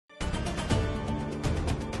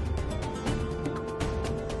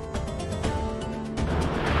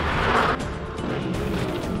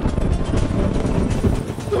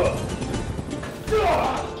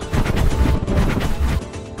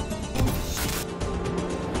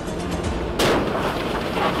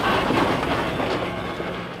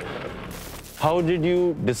How did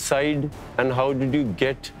you decide and how did you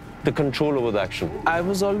get the control over the action? I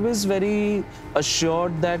was always very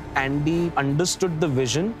assured that Andy understood the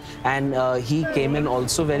vision, and he came in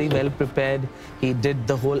also very well prepared. He did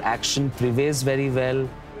the whole action prevails very well.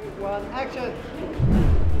 One, action.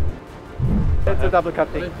 It's a double cut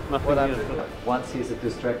thing. Once he's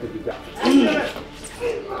distracted, you got.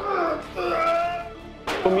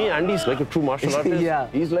 For me, Andy's like a true martial artist. Yeah.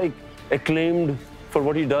 He's like acclaimed for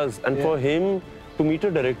what he does. And for him to meet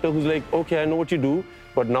a director who's like, okay, I know what you do,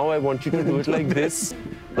 but now I want you to do it like this.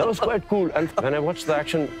 That was quite cool. And when I watched the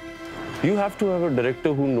action, you have to have a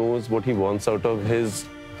director who knows what he wants out of his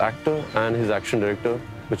actor and his action director,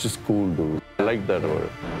 which is cool, dude. I like that about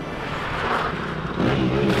it.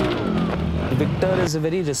 Victor is a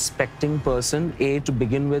very respecting person, to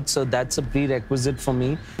begin with, so that's a prerequisite for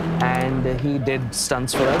me. And he did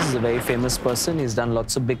stunts for us. He's a very famous person. He's done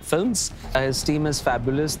lots of big films. His team is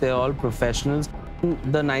fabulous. They're all professionals.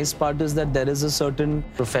 The nice part is that there is a certain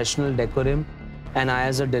professional decorum, and I,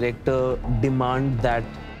 as a director, demand that,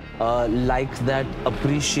 like that,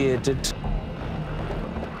 appreciate it.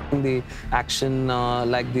 The action,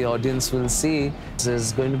 like the audience will see,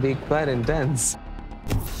 is going to be quite intense.